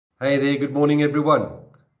Hey there, good morning everyone.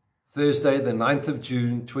 Thursday the 9th of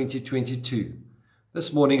June 2022.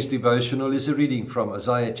 This morning's devotional is a reading from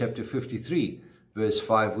Isaiah chapter 53 verse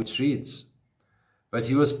 5, which reads, "But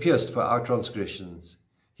he was pierced for our transgressions,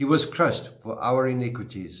 he was crushed for our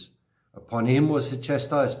iniquities. Upon him was the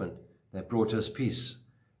chastisement that brought us peace,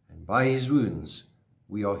 and by his wounds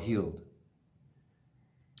we are healed."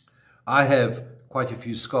 I have quite a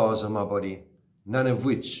few scars on my body, none of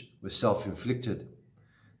which were self-inflicted.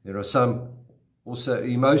 There are some also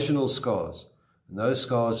emotional scars, and those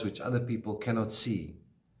scars which other people cannot see.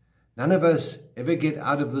 None of us ever get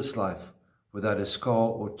out of this life without a scar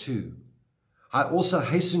or two. I also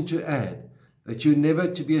hasten to add that you're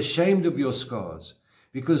never to be ashamed of your scars,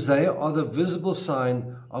 because they are the visible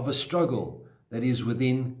sign of a struggle that is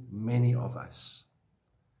within many of us.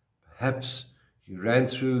 Perhaps you ran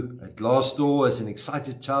through a glass door as an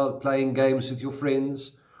excited child playing games with your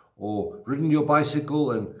friends, or ridden your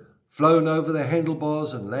bicycle and flown over the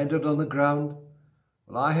handlebars and landed on the ground.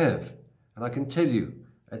 Well, I have, and I can tell you,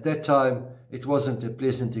 at that time, it wasn't a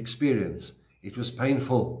pleasant experience. It was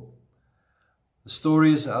painful. The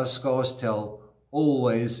stories our scars tell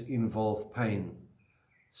always involve pain.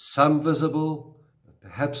 Some visible, but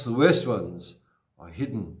perhaps the worst ones are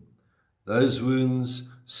hidden. Those wounds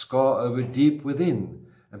scar over deep within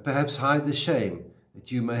and perhaps hide the shame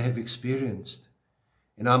that you may have experienced.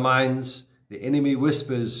 In our minds, the enemy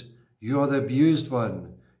whispers, "You are the abused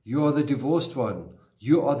one, you are the divorced one,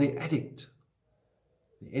 you are the addict."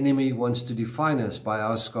 The enemy wants to define us by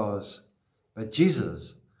our scars, but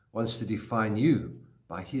Jesus wants to define you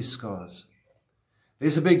by his scars.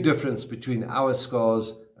 There's a big difference between our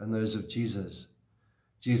scars and those of Jesus.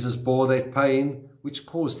 Jesus bore that pain which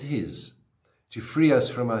caused his, to free us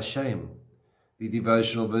from our shame. The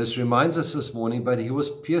devotional verse reminds us this morning, "But he was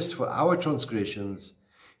pierced for our transgressions,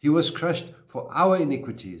 he was crushed for our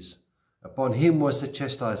iniquities. Upon him was the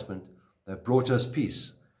chastisement that brought us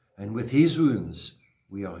peace, and with his wounds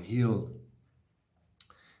we are healed."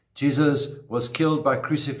 Jesus was killed by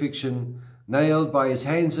crucifixion, nailed by his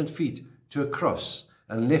hands and feet to a cross,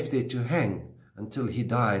 and left there to hang until he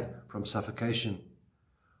died from suffocation.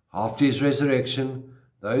 After his resurrection,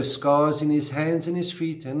 those scars in his hands and his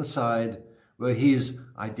feet and the side were his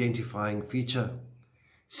identifying feature.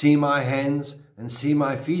 "See my hands and see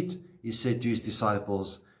my feet," he said to his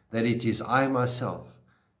disciples, "that it is I myself.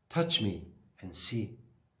 Touch me and see."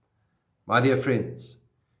 My dear friends,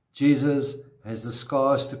 Jesus has the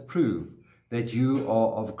scars to prove that you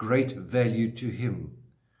are of great value to him.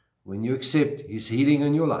 When you accept his healing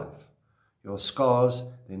in your life, your scars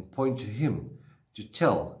then point to him to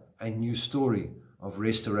tell a new story of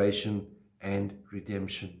restoration and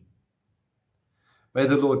redemption. May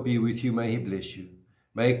the Lord be with you. May he bless you.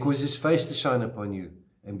 May he cause his face to shine upon you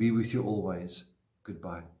and be with you always.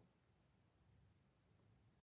 Goodbye.